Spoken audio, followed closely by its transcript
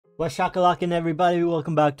What's shakalocking everybody,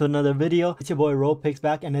 welcome back to another video. It's your boy Ropix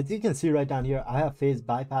back, and as you can see right down here, I have phase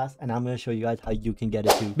bypass and I'm going to show you guys how you can get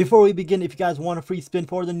it too. Before we begin, if you guys want a free spin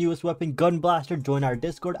for the newest weapon, Gun Blaster, join our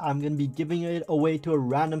Discord. I'm going to be giving it away to a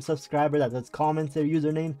random subscriber that just comments their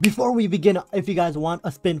username. Before we begin, if you guys want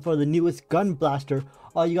a spin for the newest Gun Blaster,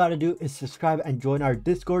 all you gotta do is subscribe and join our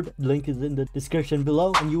Discord. Link is in the description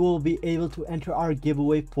below, and you will be able to enter our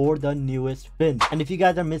giveaway for the newest spin. And if you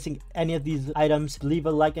guys are missing any of these items, leave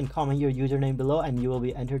a like and comment your username below and you will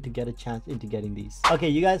be entered to get a chance into getting these. Okay,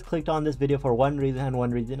 you guys clicked on this video for one reason and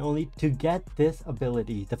one reason only: to get this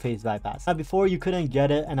ability, the phase bypass. Now before you couldn't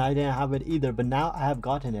get it and I didn't have it either, but now I have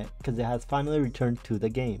gotten it because it has finally returned to the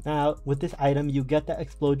game. Now with this item you get the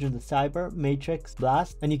explosion, the cyber matrix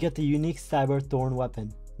blast, and you get the unique cyber thorn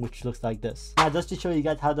weapon, which looks like this. Now just to show you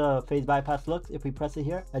guys how the phase bypass looks, if we press it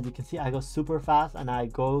here, as you can see, I go super fast and I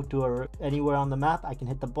go to anywhere on the map. I can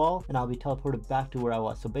hit the ball and I'll be teleported back to where I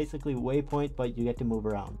was. So basically waypoint, but you get to move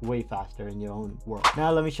around way faster in your own world.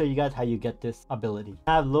 Now let me show you guys how you get this ability.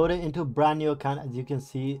 I've loaded into a brand new account. As you can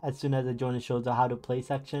see, as soon as I join, it shows the how to play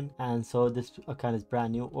section, and so this account is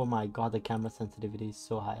brand new. Oh my god, the camera sensitivity is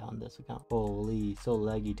so high on this account. Holy, so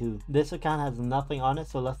laggy too. This account has nothing on it,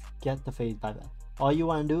 so let's get the phase bypass. All you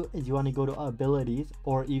want to do is you want to go to abilities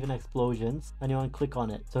or even explosions, and you want to click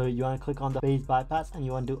on it. So you want to click on the phase bypass and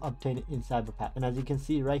you want to obtain it in cyber pack. And as you can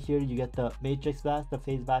see right here, you get the matrix blast, the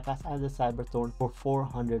phase bypass, and the cyber thorn for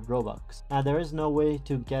 400 robux. Now there is no way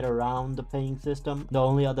to get around the paying system. The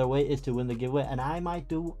only other way is to win the giveaway, and I might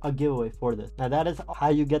do a giveaway for this. Now that is how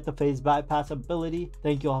you get the phase bypass ability.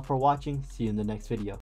 Thank you all for watching. See you in the next video.